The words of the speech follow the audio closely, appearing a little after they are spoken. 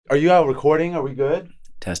Are you out recording? Are we good?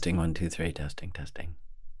 Testing, 1, 2, 3, testing.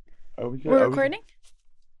 Are we good? We're recording?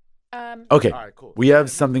 Okay, All right, cool. we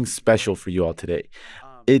have something special for you all today.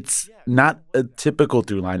 It's not a typical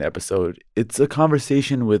Throughline episode. It's a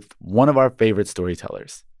conversation with one of our favorite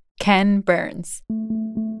storytellers. Ken Burns.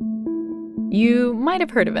 You might have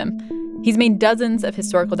heard of him. He's made dozens of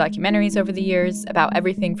historical documentaries over the years about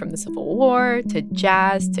everything from the Civil War to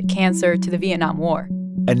jazz to cancer to the Vietnam War.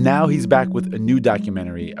 And now he's back with a new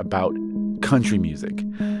documentary about country music.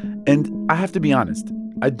 And I have to be honest,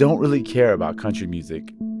 I don't really care about country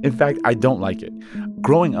music. In fact, I don't like it.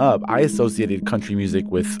 Growing up, I associated country music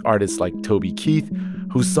with artists like Toby Keith,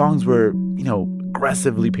 whose songs were,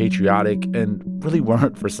 aggressively patriotic and really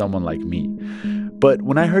weren't for someone like me. But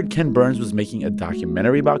when I heard Ken Burns was making a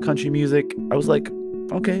documentary about country music, I was like,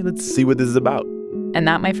 okay, let's see what this is about. And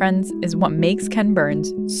that, my friends, is what makes Ken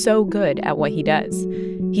Burns so good at what he does.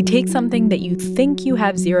 He takes something that you think you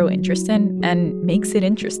have zero interest in and makes it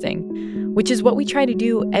interesting, which is what we try to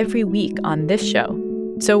do every week on this show.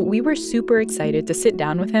 So we were super excited to sit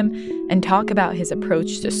down with him and talk about his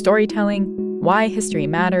approach to storytelling, why history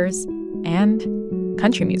matters, and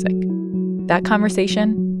country music. That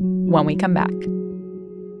conversation when we come back.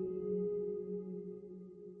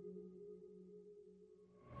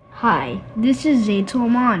 Hi, this is Zaid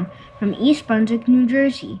Salman from East Brunswick, New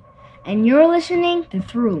Jersey, and you're listening to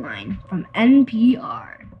Throughline from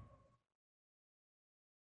NPR.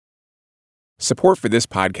 Support for this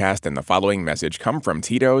podcast and the following message come from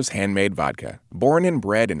Tito's Handmade Vodka. Born and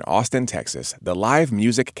bred in Austin, Texas, the live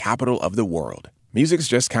music capital of the world. Music's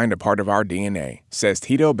just kind of part of our DNA, says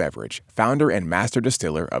Tito Beverage, founder and master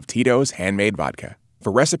distiller of Tito's Handmade Vodka.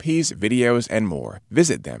 For recipes, videos, and more,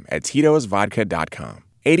 visit them at titosvodka.com.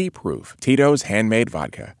 80 proof Tito's Handmade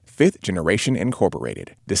Vodka, 5th generation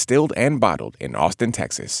incorporated, distilled and bottled in Austin,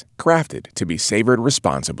 Texas, crafted to be savored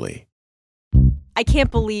responsibly. I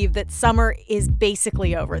can't believe that summer is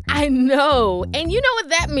basically over. I know. And you know what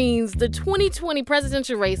that means. The 2020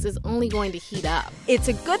 presidential race is only going to heat up. It's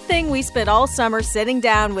a good thing we spent all summer sitting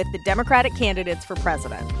down with the Democratic candidates for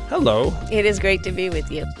president. Hello. It is great to be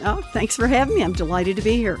with you. Oh, thanks for having me. I'm delighted to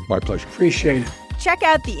be here. My pleasure. Appreciate it. Check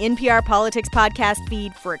out the NPR Politics podcast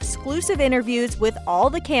feed for exclusive interviews with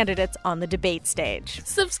all the candidates on the debate stage.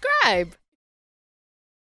 Subscribe.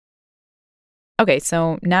 Okay,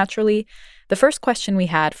 so naturally, the first question we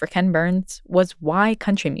had for Ken Burns was why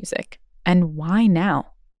country music? And why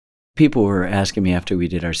now? People were asking me after we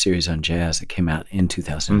did our series on jazz that came out in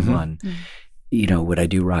 2001, would I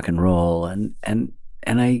do rock and roll? And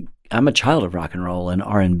I'm a child of rock and roll and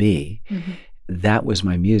R&B. Mm-hmm. That was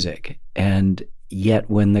my music. And yet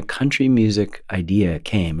when the country music idea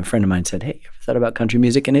came, a friend of mine said, hey, you ever thought about country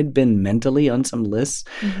music? And it had been mentally on some lists,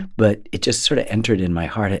 but it just sort of entered in my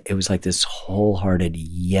heart. It was like this wholehearted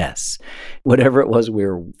yes. Whatever it was we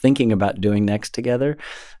were thinking about doing next together,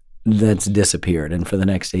 that's disappeared. And for the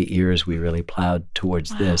next 8 years, we really plowed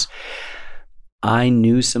towards this. I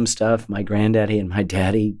knew some stuff. My granddaddy and my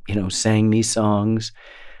daddy, sang me songs.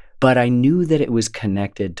 But I knew that it was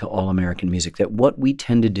connected to all American music, that what we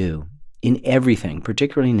tend to do in everything,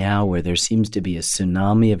 particularly now where there seems to be a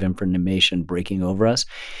tsunami of information breaking over us,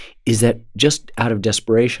 is that just out of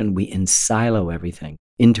desperation, we ensilo everything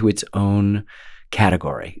into its own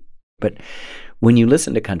category. But when you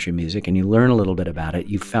listen to country music and you learn a little bit about it,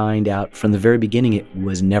 you find out from the very beginning it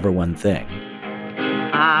was never one thing.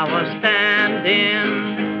 I was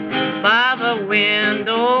standing by the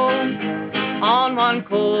window on one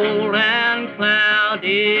cold and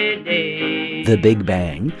cloudy day. The Big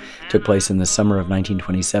Bang took place in the summer of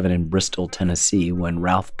 1927 in Bristol, Tennessee, when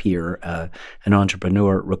Ralph Peer, an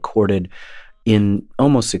entrepreneur, recorded in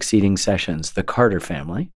almost succeeding sessions The Carter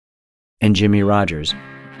Family and Jimmie Rodgers.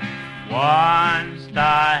 Once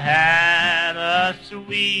I had a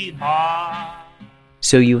sweetheart.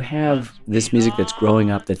 So you have this music that's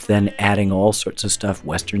growing up that's then adding all sorts of stuff,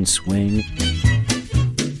 Western swing.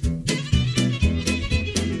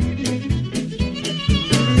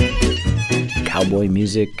 Cowboy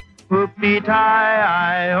music.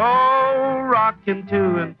 Whoopie-tie-I-ho, rockin'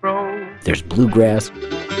 to and fro. There's bluegrass.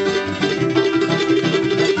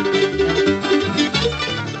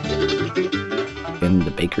 And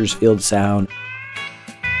the Bakersfield sound.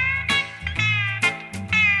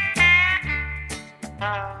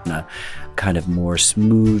 And a kind of more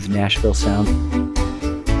smooth Nashville sound.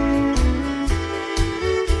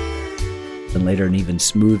 And later an even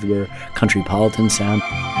smoother countrypolitan sound.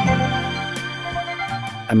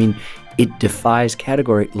 I mean, it defies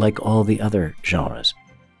category like all the other genres.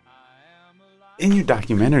 In your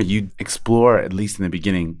documentary, you explore, at least in the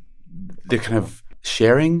beginning, the kind of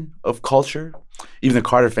sharing of culture. Even the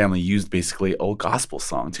Carter family used basically old gospel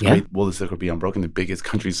song to create Will the Circle Be Unbroken, the biggest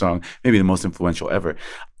country song, maybe the most influential ever.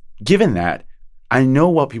 Given that, I know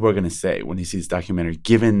what people are going to say when they see this documentary,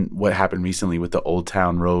 given what happened recently with the Old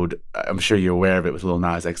Town Road. I'm sure you're aware of it with Lil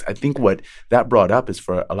Nas X. I think what that brought up is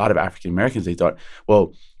for a lot of African Americans, they thought,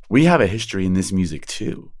 well, we have a history in this music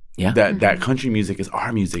too. Yeah. That country music is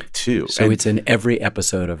our music too. So it's in every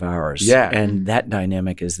episode of ours. Yeah. And that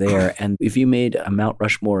dynamic is there. And if you made a Mount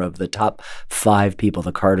Rushmore of the top 5 people,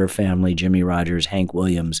 the Carter family, Jimmy Rogers, Hank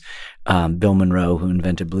Williams, Bill Monroe, who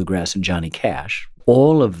invented bluegrass, and Johnny Cash,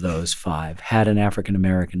 all of those 5 had an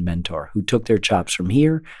African-American mentor who took their chops from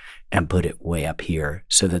here and put it way up here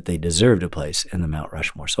so that they deserved a place in the Mount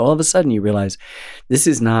Rushmore. So all of a sudden you realize this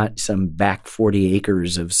is not some back 40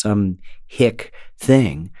 acres of some hick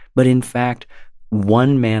thing, but in fact,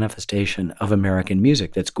 one manifestation of American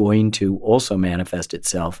music that's going to also manifest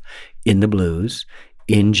itself in the blues,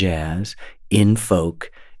 in jazz, in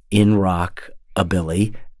folk, in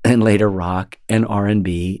rockabilly, and later rock and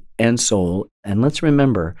R&B and soul. And let's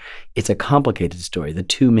remember, it's a complicated story. The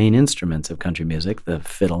 2 main instruments of country music, the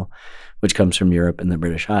fiddle, which comes from Europe and the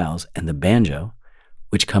British Isles, and the banjo,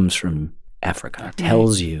 which comes from Africa,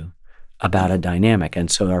 tells you about a dynamic.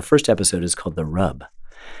 And so our first episode is called The Rub.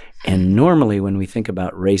 And normally when we think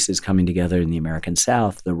about races coming together in the American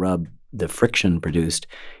South, the rub, the friction produced,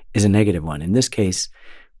 is a negative one. In this case,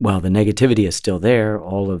 while the negativity is still there,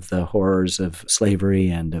 all of the horrors of slavery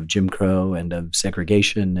and of Jim Crow and of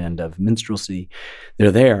segregation and of minstrelsy,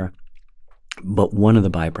 they're there. But one of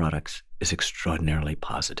the byproducts is extraordinarily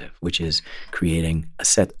positive, which is creating a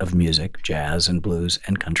set of music, jazz and blues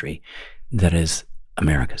and country, that is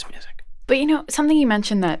America's music. But something you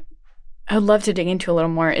mentioned that I would love to dig into a little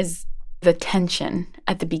more is the tension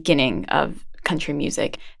at the beginning of country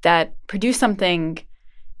music that produced something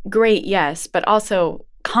great, yes, but also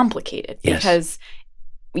complicated. Yes. Because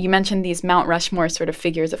you mentioned these Mount Rushmore sort of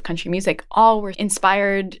figures of country music, all were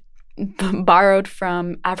inspired, borrowed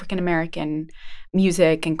from African-American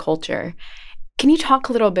music and culture. Can you talk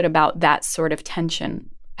a little bit about that sort of tension,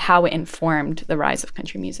 how it informed the rise of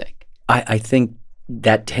country music? I think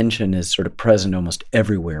that tension is sort of present almost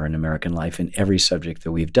everywhere in American life, in every subject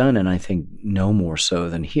that we've done, and I think no more so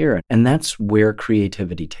than here. And that's where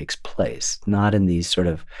creativity takes place, not in these sort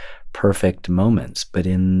of perfect moments, but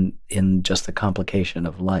in just the complication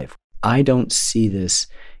of life. I don't see this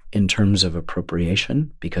in terms of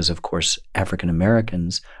appropriation because, of course, African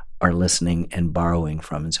Americans are listening and borrowing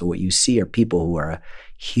from. And so what you see are people who are a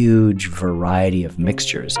huge variety of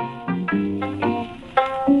mixtures.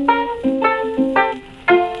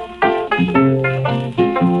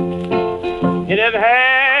 Hit it,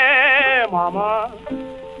 hey, mama,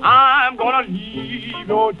 I'm gonna leave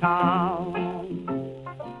your town.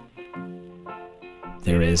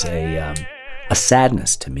 There is a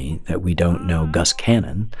sadness to me that we don't know Gus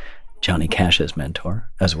Cannon, Johnny Cash's mentor,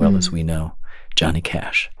 as well as we know Johnny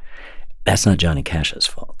Cash. That's not Johnny Cash's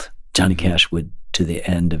fault. Johnny Cash would, to the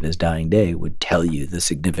end of his dying day, would tell you the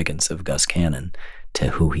significance of Gus Cannon to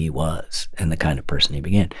who he was and the kind of person he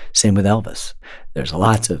became. Same with Elvis. There's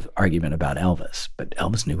lots of argument about Elvis, but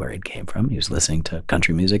Elvis knew where he came from. He was listening to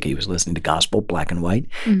country music. He was listening to gospel, black and white.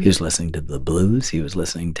 He was listening to the blues. He was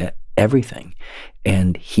listening to everything.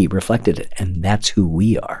 And he reflected it. And that's who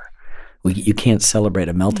we are. You can't celebrate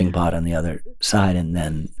a melting pot on the other side and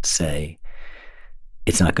then say,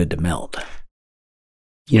 it's not good to melt.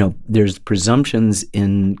 There's presumptions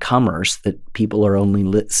in commerce that people are only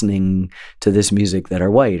listening to this music that are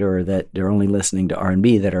white, or that they're only listening to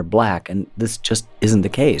R&B that are black, and this just isn't the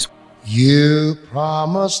case. You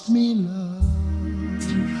promised me love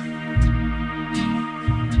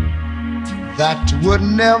that would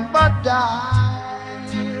never die.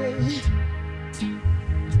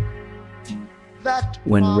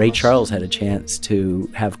 When Ray Charles had a chance to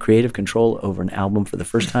have creative control over an album for the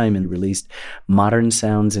first time and released modern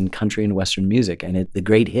sounds in country and Western music, and the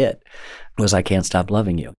great hit was I Can't Stop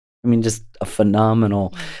Loving You. I mean, just a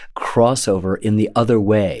phenomenal crossover in the other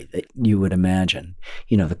way that you would imagine.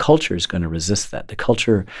 The culture is going to resist that. The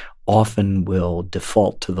culture often will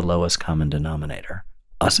default to the lowest common denominator,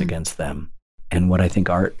 us against them. And what I think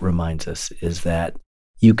art reminds us is that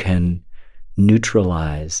you can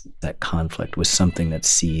neutralize that conflict with something that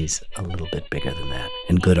sees a little bit bigger than that.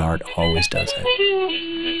 And good art always does it.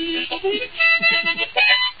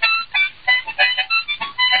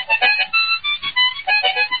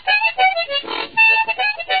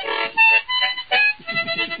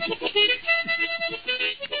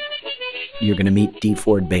 You're going to meet D.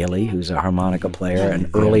 Ford Bailey, who's a harmonica player, an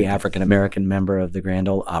early African-American member of the Grand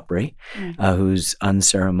Ole Opry, who's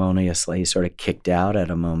unceremoniously sort of kicked out at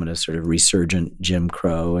a moment of sort of resurgent Jim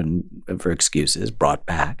Crow and for excuses, brought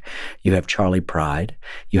back. You have Charlie Pride.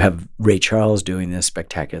 You have Ray Charles doing this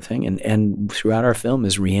spectacular thing. And throughout our film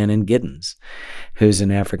is Rhiannon Giddens, who's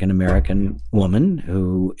an African-American woman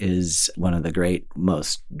who is one of the great,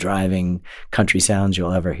 most driving country sounds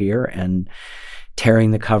you'll ever hear, and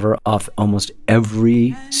tearing the cover off almost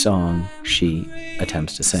every song she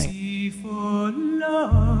attempts to sing.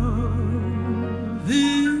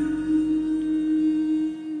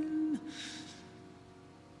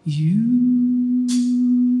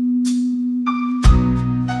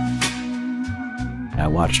 I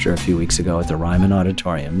watched her a few weeks ago at the Ryman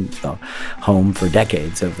Auditorium, the home for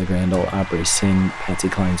decades of the Grand Ole Opry, sing Patsy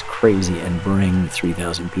Cline's Crazy and bring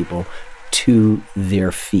 3,000 people to their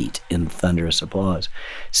feet in thunderous applause.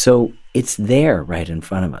 So it's there right in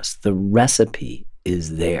front of us. The recipe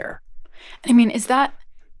is there. I mean, is that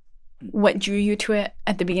what drew you to it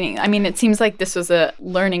at the beginning? I mean, it seems like this was a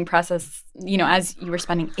learning process, you know, as you were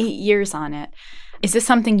spending 8 years on it. Is this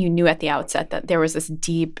something you knew at the outset, that there was this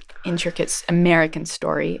deep, intricate American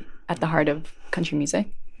story at the heart of country music?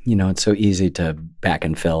 You know, it's so easy to back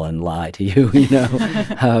and fill and lie to you, you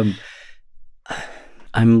know.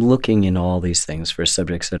 I'm looking in all these things for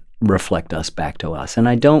subjects that reflect us back to us. And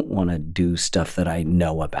I don't want to do stuff that I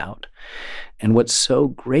know about. And what's so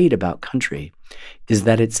great about country is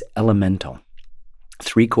that it's elemental.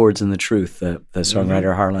 3 chords and the truth, the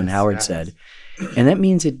songwriter Harlan Howard said. And that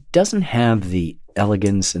means it doesn't have the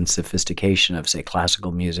elegance and sophistication of, say,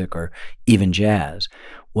 classical music or even jazz.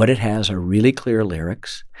 What it has are really clear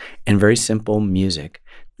lyrics and very simple music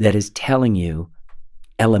that is telling you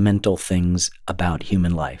elemental things about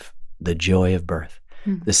human life: the joy of birth,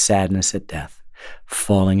 the sadness at death,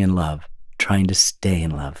 falling in love, trying to stay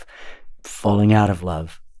in love, falling out of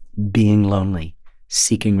love, being lonely,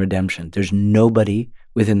 seeking redemption. There's nobody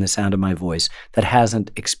within the sound of my voice that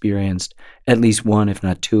hasn't experienced at least one, if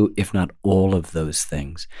not 2, if not all of those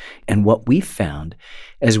things. And what we found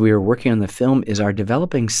as we were working on the film is our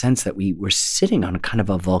developing sense that we were sitting on kind of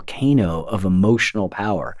a volcano of emotional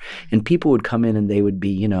power. And people would come in and they would be,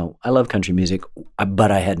 you know, I love country music,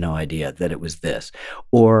 but I had no idea that it was this.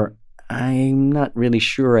 Or I'm not really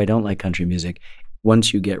sure I don't like country music.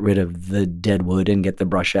 Once you get rid of the dead wood and get the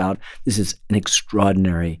brush out, this is an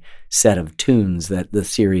extraordinary set of tunes that the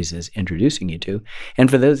series is introducing you to. And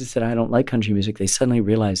for those that said, I don't like country music, they suddenly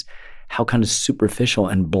realize how kind of superficial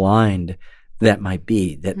and blind that might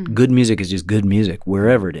be, that good music is just good music,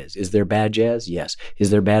 wherever it is. Is there bad jazz? Yes.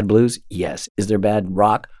 Is there bad blues? Yes. Is there bad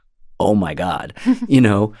rock? Oh my God, you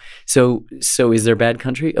know, so is there bad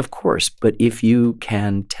country? Of course. But if you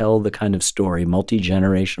can tell the kind of story,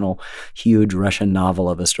 multi-generational, huge Russian novel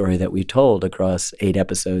of a story that we told across 8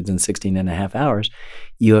 episodes in 16 and a half hours,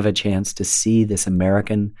 you have a chance to see this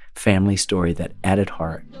American family story that at its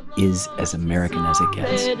heart is as American as it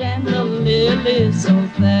gets.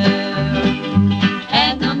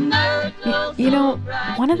 You know,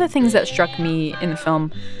 one of the things that struck me in the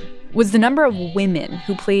film was the number of women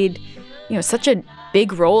who played, you know, such a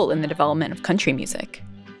big role in the development of country music.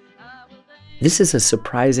 This is a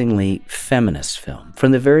surprisingly feminist film.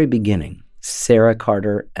 From the very beginning, Sarah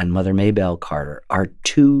Carter and Mother Maybelle Carter are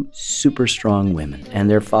 2 super strong women, and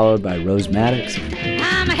they're followed by Rose Maddox.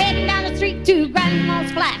 I'm heading down the street to Grandma's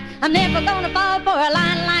flat. I'm never gonna fall for a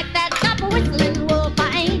line like that. Stop a whistling wolf,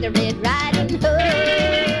 I ain't a Red Riding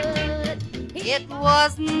Hood. It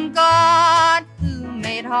wasn't God who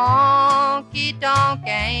made Honky Tonk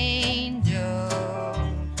Angel,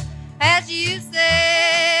 as you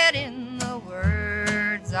said in the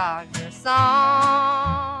words of your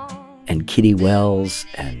song. And Kitty Wells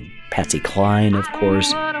and Patsy Cline, of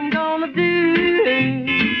course. What I'm gonna do,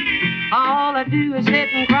 all I do is sit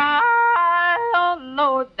and cry. Oh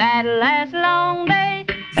Lord, that last long day.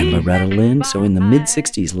 And Loretta Lynn. So in the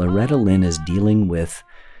mid-'60s, Loretta Lynn is dealing with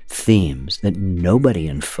themes that nobody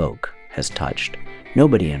in folk has touched.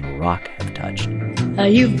 Nobody in rock have touched.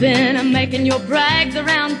 You've been making your brags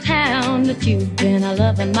around town that you've been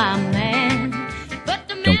loving my man.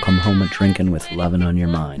 Don't Come Home a-Drinkin' with Lovin' on Your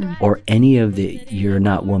Mind. Or any of the You're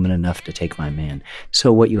Not Woman Enough to Take My Man.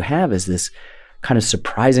 So what you have is this kind of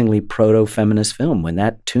surprisingly proto-feminist film. When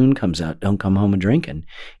that tune comes out, Don't Come Home a-Drinkin',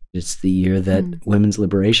 it's the year that women's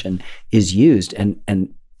liberation is used.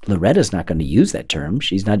 And Loretta's not going to use that term.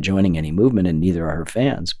 She's not joining any movement, and neither are her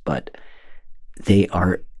fans. But they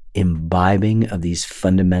are imbibing of these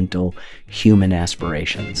fundamental human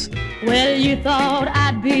aspirations. Well, you thought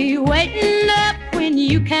I'd be waiting up when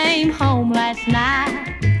you came home last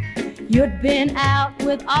night. You'd been out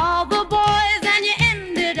with all the boys and you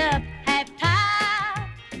ended up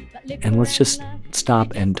half-tied. And let's just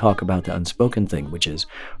stop and talk about the unspoken thing, which is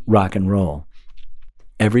rock and roll.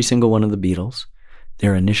 Every single one of the Beatles,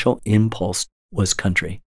 their initial impulse was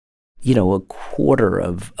country. You know, a quarter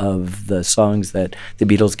of the songs that the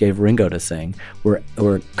Beatles gave Ringo to sing were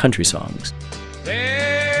country songs.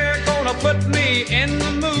 They're gonna put me in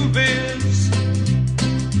the movies.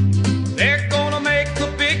 They're gonna make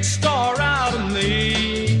a big star out of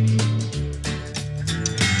me.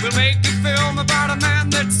 We'll make a film about a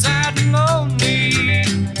man that's sad and lonely.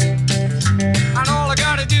 And all I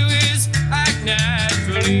gotta do is act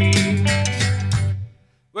naturally.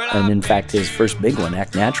 And in fact, his first big one,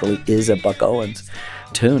 Act Naturally, is a Buck Owens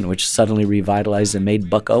tune, which suddenly revitalized and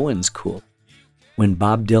made Buck Owens cool. When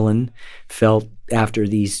Bob Dylan felt after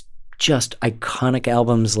these just iconic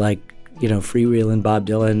albums like, you know, Freewheelin' Bob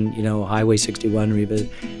Dylan, you know, Highway 61,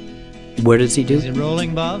 where does he do? Is it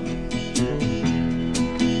rolling, Bob?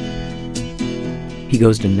 He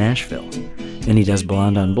goes to Nashville. And he does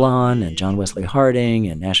Blonde on Blonde and John Wesley Harding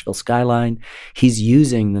and Nashville Skyline. He's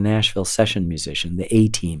using the Nashville session musician, the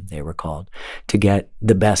A-Team they were called, to get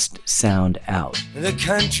the best sound out. The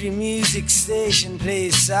country music station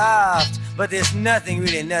plays soft, but there's nothing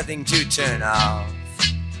to turn off.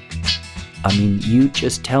 I mean, you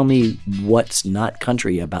just tell me what's not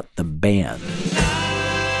country about the band.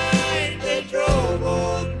 Night they drove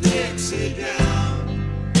old Dixie down,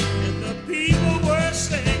 and the people were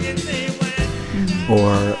singing, they went.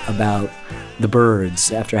 Or about the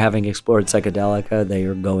Byrds. After having explored psychedelica, they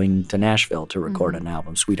are going to Nashville to record an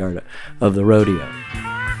album, Sweetheart of the Rodeo.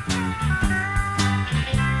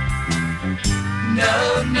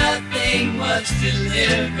 No, nothing was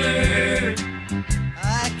delivered.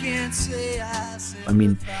 I can't say I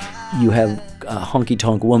mean, you have a Honky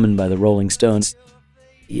Tonk Woman by the Rolling Stones.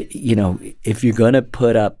 You know, if you're going to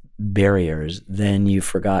put up barriers, then you've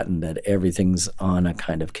forgotten that everything's on a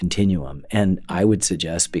kind of continuum. And I would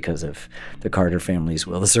suggest, because of the Carter family's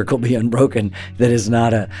Will the Circle Be Unbroken, that is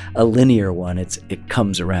not a linear one. It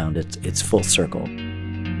comes around. It's full circle.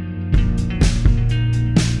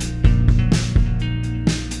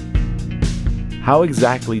 How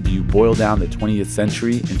exactly do you boil down the 20th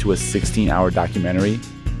century into a 16-hour documentary?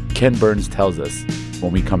 Ken Burns tells us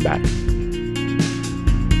when we come back.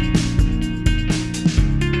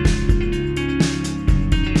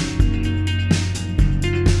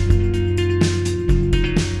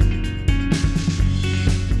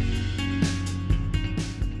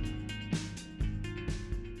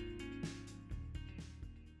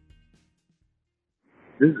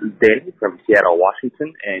 This is Danny from Seattle,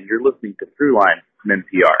 Washington, and you're listening to Throughline from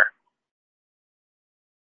NPR.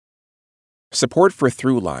 Support for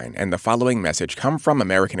Throughline and the following message come from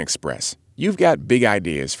American Express. You've got big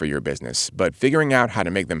ideas for your business, but figuring out how to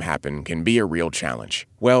make them happen can be a real challenge.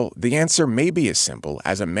 Well, the answer may be as simple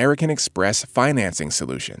as American Express Financing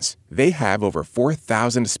Solutions. They have over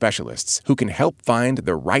 4,000 specialists who can help find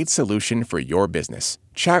the right solution for your business.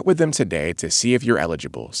 Chat with them today to see if you're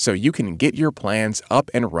eligible so you can get your plans up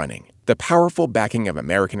and running. The powerful backing of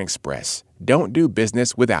American Express. Don't do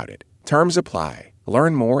business without it. Terms apply.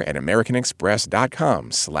 Learn more at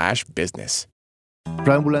americanexpress.com/business.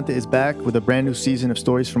 Rambulante is back with a brand new season of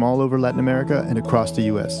stories from all over Latin America and across the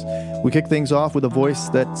U.S. We kick things off with a voice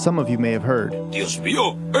that some of you may have heard. Dios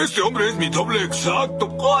mío, este hombre es mi doble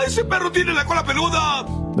exacto. Oh, ese perro tiene la cola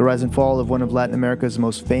peluda. The rise and fall of one of Latin America's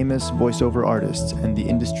most famous voiceover artists and the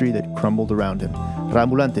industry that crumbled around him.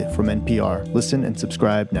 Rambulante from NPR. Listen and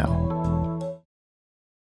subscribe now.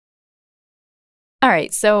 All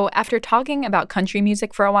right, so after talking about country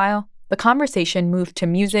music for a while, the conversation moved to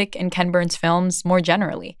music and Ken Burns films more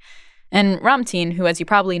generally. And Ramtin, who, as you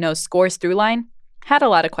probably know, scores Throughline, had a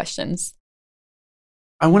lot of questions.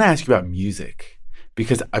 I want to ask you about music,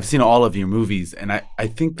 because I've seen all of your movies, and I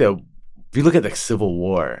think that if you look at the Civil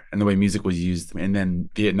War and the way music was used, and then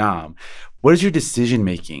Vietnam, what is your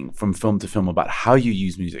decision-making from film to film about how you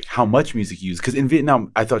use music, how much music you use? Because in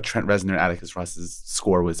Vietnam, I thought Trent Reznor and Atticus Ross's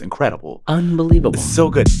score was incredible. Unbelievable. It's so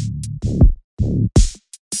good.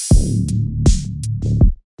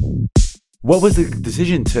 What was the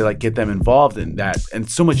decision to get them involved in that, and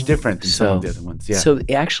so much different than some of the other ones? Yeah. So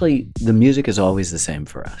actually, the music is always the same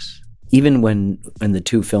for us. Even when in the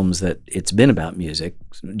two films that it's been about music,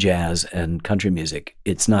 jazz and country music,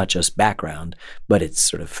 it's not just background, but it's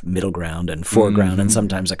sort of middle ground and foreground, and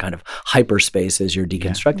sometimes a kind of hyperspace as you're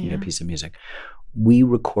deconstructing a piece of music. We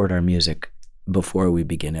record our music before we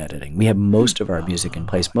begin editing. We have most of our music in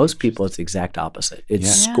place. Most people, it's the exact opposite. It's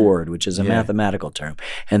scored, which is a mathematical term.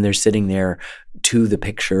 And they're sitting there to the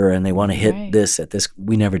picture and they want to hit this at this.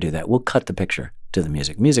 We never do that. We'll cut the picture to the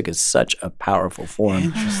music. Music is such a powerful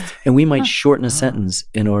form. And we might shorten a sentence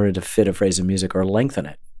in order to fit a phrase of music, or lengthen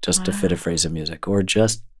it just to fit a phrase of music, or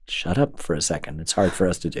just shut up for a second. It's hard for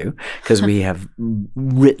us to do because we have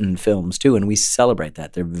written films too, and we celebrate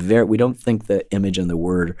that. We don't think the image and the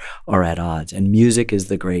word are at odds, and music is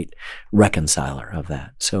the great reconciler of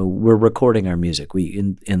that. So we're recording our music.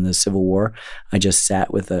 In the Civil War, I just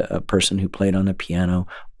sat with a person who played on a piano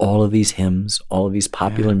all of these hymns, all of these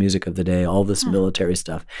popular music of the day, all this military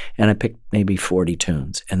stuff, and I picked maybe 40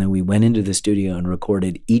 tunes. And then we went into the studio and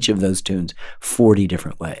recorded each of those tunes 40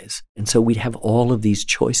 different ways. And so we'd have all of these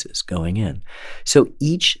choices going in. So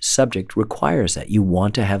each subject requires that. You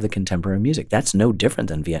want to have the contemporary music. That's no different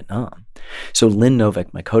than Vietnam. So Lynn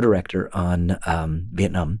Novick, my co-director on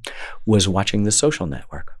Vietnam, was watching The Social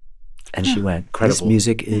Network. And she went, this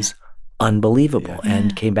music is unbelievable,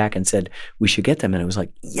 and came back and said, we should get them. And it was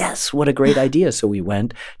like, yes, what a great idea. So we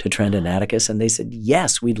went to Trend and Atticus, and they said,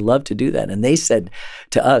 yes, we'd love to do that. And they said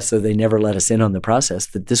to us, so they never let us in on the process,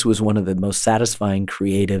 that this was one of the most satisfying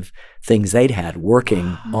creative things they'd had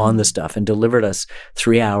working on the stuff, and delivered us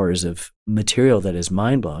 3 hours of material that is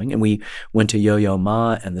mind-blowing. And we went to Yo-Yo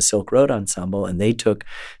Ma and the Silk Road Ensemble, and they took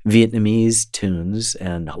Vietnamese tunes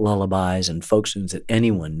and lullabies and folk tunes that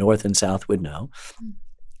anyone, North and South, would know,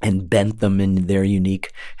 and bent them in their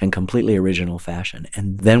unique and completely original fashion.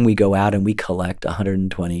 And then we go out and we collect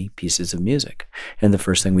 120 pieces of music. And the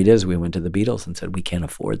first thing we did is we went to the Beatles and said, we can't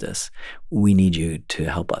afford this. We need you to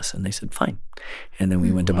help us. And they said, fine. And then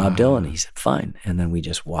we went to Bob Dylan, and he said, fine. And then we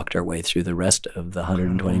just walked our way through the rest of the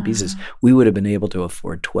 120 pieces. We would have been able to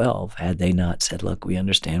afford 12 had they not said, look, we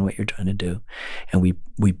understand what you're trying to do. And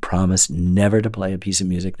we promised never to play a piece of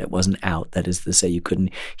music that wasn't out. That is to say, you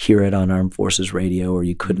couldn't hear it on Armed Forces Radio, or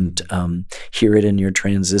you couldn't hear it in your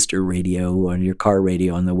transistor radio or your car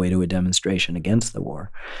radio on the way to a demonstration against the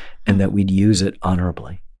war, and that we'd use it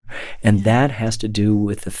honorably. And that has to do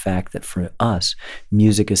with the fact that for us,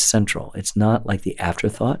 music is central. It's not like the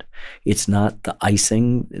afterthought. It's not the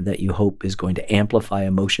icing that you hope is going to amplify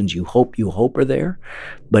emotions you hope are there,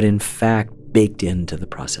 but in fact baked into the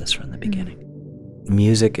process from the beginning.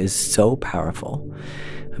 Music is so powerful.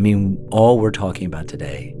 I mean, all we're talking about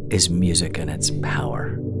today is music and its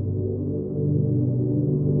power.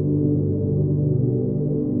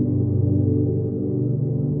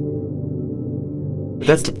 But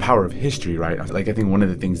that's the power of history, right? Like, I think one of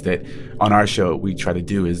the things that on our show we try to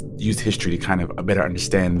do is use history to kind of better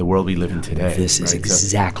understand the world we live in today. This is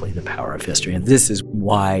exactly the power of history. And this is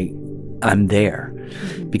why I'm there.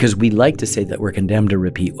 Because we like to say that we're condemned to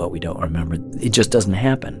repeat what we don't remember. It just doesn't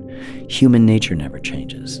happen. Human nature never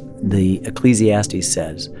changes. The Ecclesiastes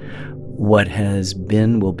says, what has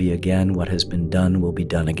been will be again, what has been done will be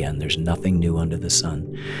done again. There's nothing new under the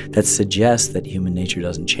sun. That suggests that human nature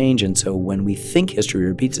doesn't change. And so when we think history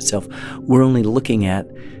repeats itself, we're only looking at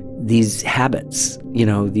these habits,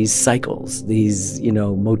 these cycles, these,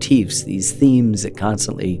 motifs, these themes that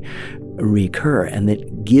constantly recur, and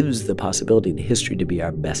that gives the possibility to history to be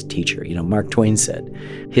our best teacher. Mark Twain said,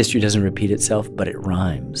 history doesn't repeat itself, but it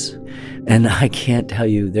rhymes. And I can't tell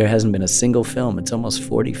you, there hasn't been a single film, it's almost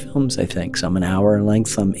 40 films, I think, some an hour in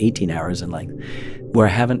length, some 18 hours in length, where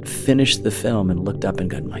I haven't finished the film and looked up and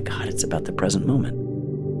gone, my God, it's about the present moment.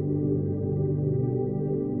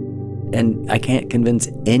 And I can't convince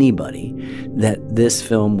anybody that this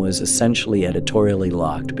film was essentially editorially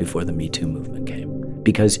locked before the Me Too movement came.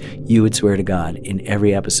 Because you would swear to God, in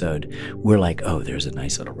every episode, we're like, oh, there's a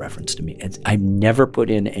nice little reference to me. I've never put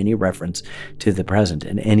in any reference to the present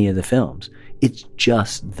in any of the films. It's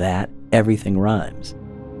just that everything rhymes.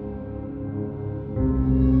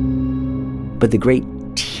 But the great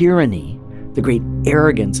tyranny, the great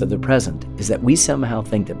arrogance of the present is that we somehow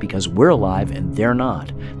think that because we're alive and they're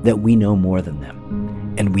not, that we know more than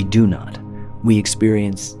them. And we do not. We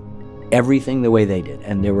experience everything the way they did.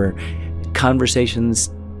 And there were conversations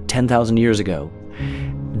 10,000 years ago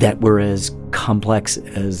that were as complex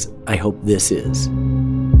as I hope this is.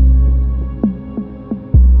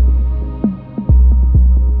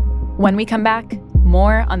 When we come back,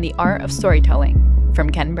 more on the art of storytelling from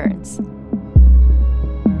Ken Burns.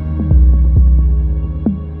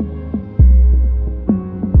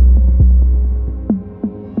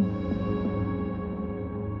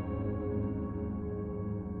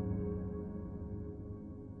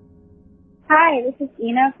 Hi, this is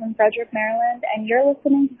Ina from Frederick, Maryland, and you're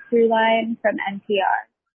listening to Throughline from NPR.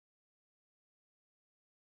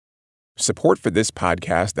 Support for this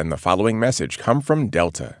podcast and the following message come from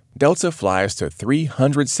Delta. Delta flies to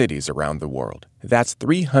 300 cities around the world. That's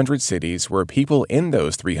 300 cities where people in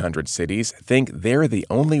those 300 cities think they're the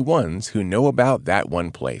only ones who know about that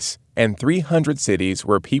one place. And 300 cities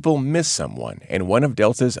where people miss someone in one of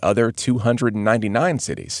Delta's other 299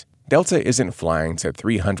 cities. Delta isn't flying to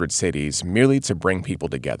 300 cities merely to bring people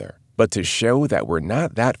together, but to show that we're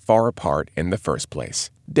not that far apart in the first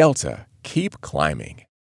place. Delta, keep climbing.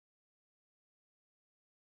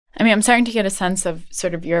 I mean, I'm starting to get a sense of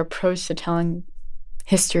sort of your approach to telling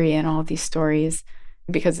history and all of these stories,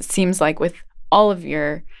 because it seems like with all of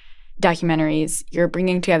your documentaries, you're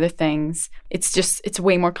bringing together things. It's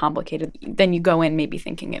way more complicated than you go in maybe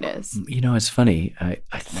thinking it is. You know, it's funny.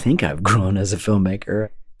 I think I've grown as a filmmaker,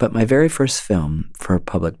 but my very first film for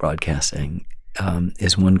public broadcasting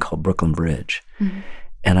is one called Brooklyn Bridge. Mm-hmm.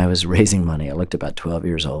 And I was raising money. I looked about 12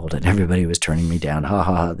 years old, and everybody was turning me down. Ha,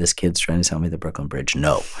 ha, ha, this kid's trying to sell me the Brooklyn Bridge.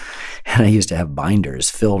 No. And I used to have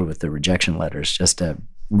binders filled with the rejection letters just to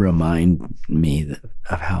remind me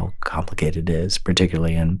of how complicated it is,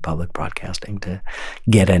 particularly in public broadcasting, to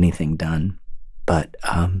get anything done. But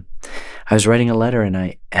I was writing a letter, and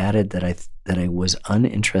I added that I was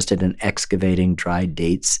uninterested in excavating dry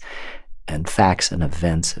dates and facts and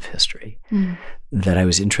events of history, that I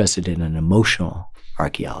was interested in an emotional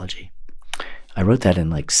archaeology. I wrote that in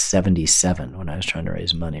like 77 when I was trying to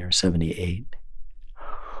raise money, or 78.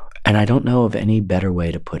 And I don't know of any better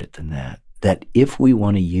way to put it than that if we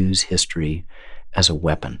want to use history as a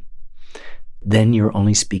weapon, then you're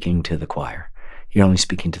only speaking to the choir. You're only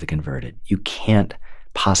speaking to the converted. You can't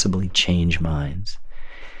possibly change minds.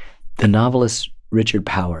 The novelist Richard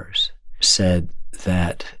Powers said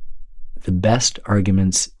that the best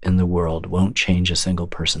arguments in the world won't change a single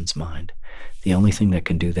person's mind. The only thing that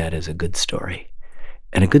can do that is a good story.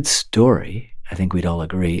 And a good story, I think we'd all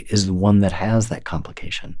agree, is the one that has that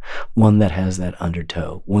complication, one that has that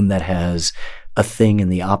undertow, one that has a thing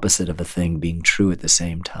and the opposite of a thing being true at the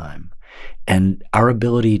same time. And our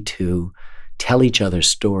ability to tell each other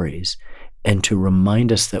stories and to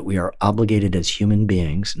remind us that we are obligated as human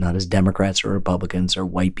beings, not as Democrats or Republicans or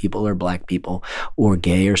white people or black people or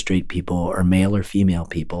gay or straight people or male or female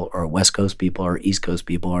people or West Coast people or East Coast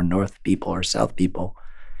people or North people or South people,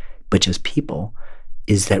 but just people,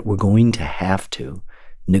 is that we're going to have to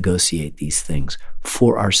negotiate these things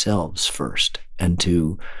for ourselves first and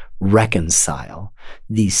to reconcile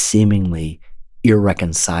these seemingly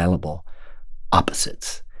irreconcilable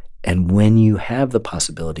opposites. And when you have the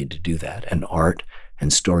possibility to do that, and art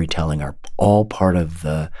and storytelling are all part of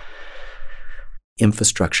the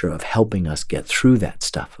infrastructure of helping us get through that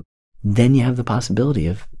stuff, then you have the possibility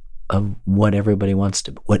of what everybody wants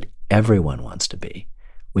to, what everyone wants to be,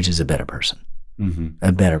 which is a better person,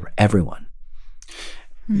 a better everyone.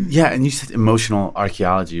 Yeah, and you said emotional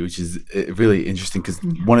archaeology, which is really interesting, because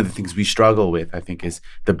one of the things we struggle with, I think, is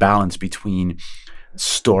the balance between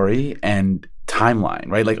story and timeline,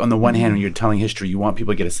 right? Like on the one hand, when you're telling history, you want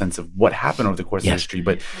people to get a sense of what happened over the course of history.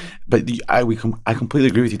 But I completely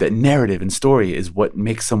agree with you that narrative and story is what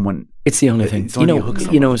makes someone. It's the only thing.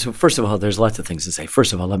 So first of all, there's lots of things to say.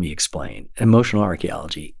 First of all, let me explain. Emotional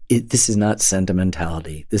archaeology. This is not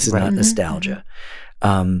sentimentality. This is not nostalgia.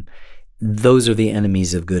 Those are the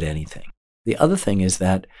enemies of good anything. The other thing is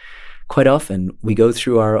that quite often we go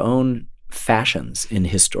through our own fashions in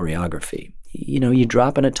historiography. You know, you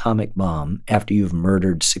drop an atomic bomb after you've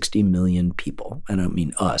murdered 60 million people. I don't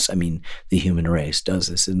mean us. I mean the human race does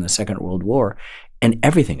this in the Second World War, and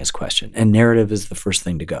everything is questioned. And narrative is the first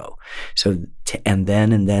thing to go. So, and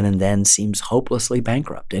then seems hopelessly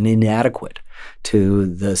bankrupt and inadequate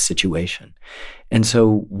to the situation. And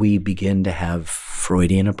so we begin to have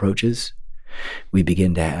Freudian approaches. We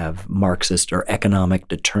begin to have Marxist or economic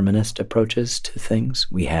determinist approaches to things.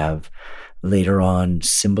 We have later on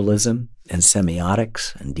symbolism and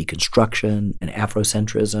semiotics and deconstruction and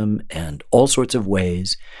Afrocentrism and all sorts of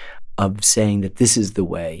ways of saying that this is the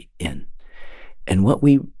way in. And what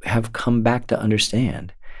we have come back to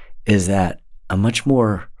understand is that a much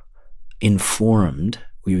more informed,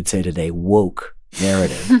 we would say today, woke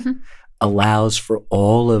narrative allows for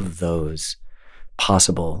all of those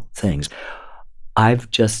possible things. I've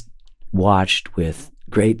just watched with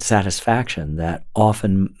great satisfaction that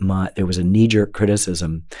often there was a knee-jerk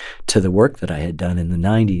criticism to the work that I had done in the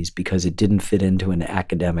 90s because it didn't fit into an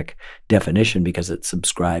academic definition because it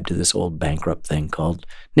subscribed to this old bankrupt thing called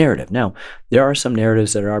narrative. Now, there are some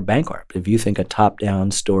narratives that are bankrupt. If you think a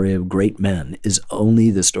top-down story of great men is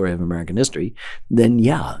only the story of American history, then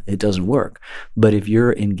yeah, it doesn't work. But if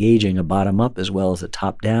you're engaging a bottom-up as well as a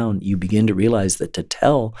top-down, you begin to realize that to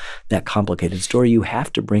tell that complicated story, you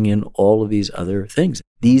have to bring in all of these other things.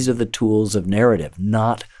 These are the tools of narrative,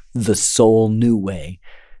 not the sole new way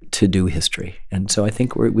to do history. And so I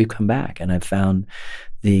think we've come back, and I've found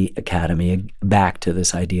the Academy back to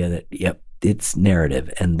this idea that, yep, it's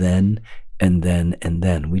narrative, and then.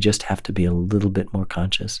 We just have to be a little bit more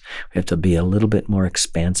conscious. We have to be a little bit more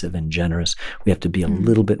expansive and generous. We have to be a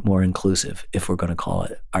little bit more inclusive if we're going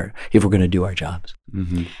to if we're going to do our jobs.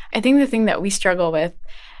 Mm-hmm. I think the thing that we struggle with,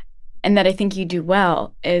 and that I think you do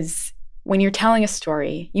well, is when you're telling a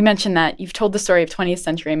story. You mentioned that you've told the story of 20th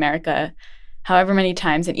century America however many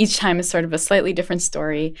times, and each time is sort of a slightly different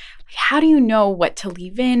story. How do you know what to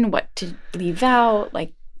leave in, what to leave out?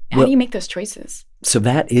 How do you make those choices? So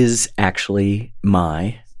that is actually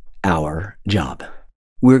our job.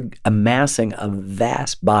 We're amassing a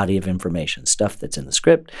vast body of information, stuff that's in the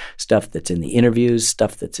script, stuff that's in the interviews,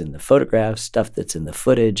 stuff that's in the photographs, stuff that's in the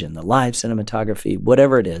footage and the live cinematography,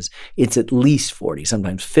 whatever it is. It's at least 40,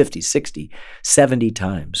 sometimes 50, 60, 70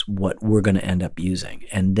 times what we're going to end up using.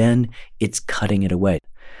 And then it's cutting it away.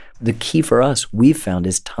 The key for us, we've found,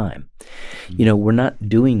 is time. We're not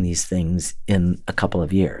doing these things in a couple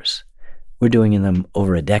of years. We're doing them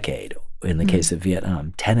over a decade. In the case of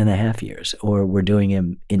Vietnam, 10 and a half years, or we're doing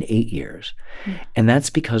them in 8 years. And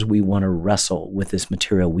that's because we want to wrestle with this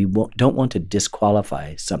material. We don't want to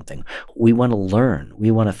disqualify something. We want to learn.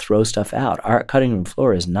 We want to throw stuff out. Our cutting room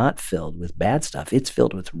floor is not filled with bad stuff. It's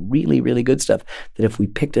filled with really, really good stuff that if we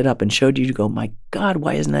picked it up and showed you, you go, my God,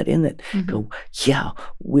 why isn't that in it? Go, yeah,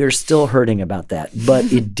 we're still hurting about that,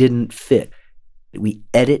 but it didn't fit. We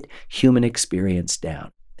edit human experience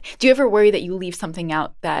down. Do you ever worry that you leave something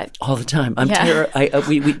out that all the time?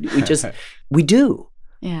 We do.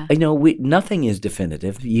 Yeah. Nothing is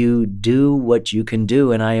definitive. You do what you can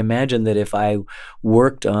do, and I imagine that if I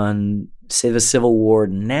worked on, say, the Civil War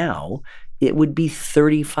now, it would be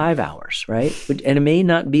 35 hours, right? And it may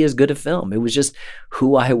not be as good a film. It was just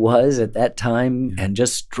who I was at that time, and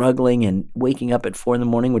just struggling and waking up at 4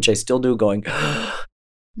 a.m, which I still do, going.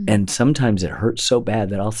 And sometimes it hurts so bad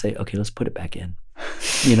that I'll say, okay, let's put it back in.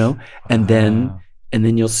 And then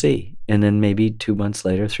you'll see. And then maybe 2 months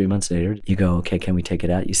later, 3 months later, you go, okay, can we take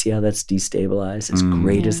it out? You see how that's destabilized? As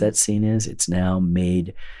great as that scene is, it's now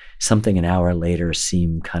made something an hour later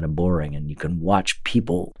seem kind of boring. And you can watch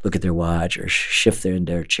people look at their watch or shift in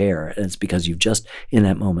their chair. And it's because you've just, in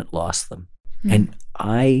that moment, lost them. And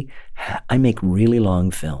I make really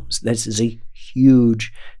long films. This is a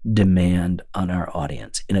huge demand on our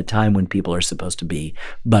audience in a time when people are supposed to be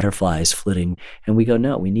butterflies flitting. And we go,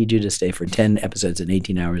 no, we need you to stay for 10 episodes and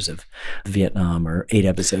 18 hours of Vietnam, or 8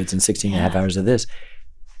 episodes and 16 and a half hours of this.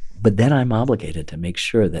 But then I'm obligated to make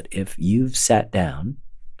sure that if you've sat down,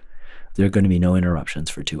 there are going to be no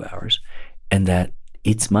interruptions for 2 hours. And that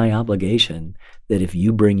it's my obligation that if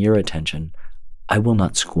you bring your attention, I will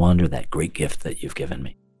not squander that great gift that you've given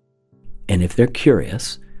me. And if they're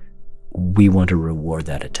curious, we want to reward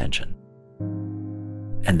that attention.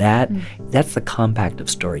 And that's the compact of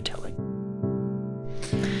storytelling.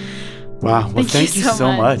 Wow. Well, thank you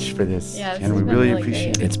so much for this. Yeah, and we really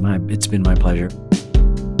appreciate it. It's been my pleasure.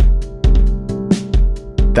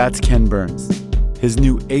 That's Ken Burns. His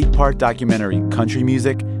new 8-part documentary, Country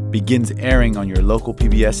Music, begins airing on your local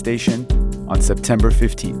PBS station on September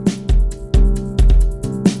 15th.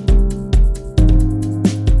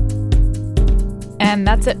 And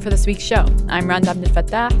that's it for this week's show. I'm Rand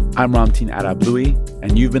Abdelfatah. I'm Ramtin Arablouei,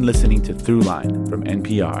 and you've been listening to Throughline from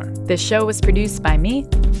NPR. This show was produced by me.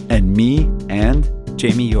 And me and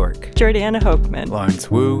Jamie York. Jordana Hochman. Lawrence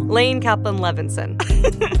Wu. Lane Kaplan-Levinson.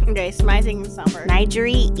 Grace Meising-Sommer.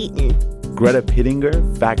 Nigeri Eaton. Greta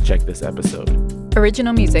Pittinger fact-checked this episode.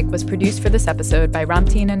 Original music was produced for this episode by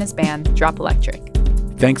Ramtin and his band, Drop Electric.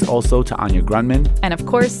 Thanks also to Anya Grundman. And of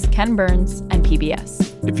course, Ken Burns and PBS.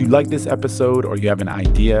 If you like this episode or you have an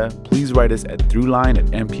idea, please write us at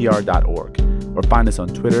throughline@npr.org or find us on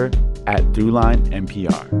Twitter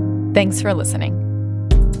 @throughlinenpr. Thanks for listening.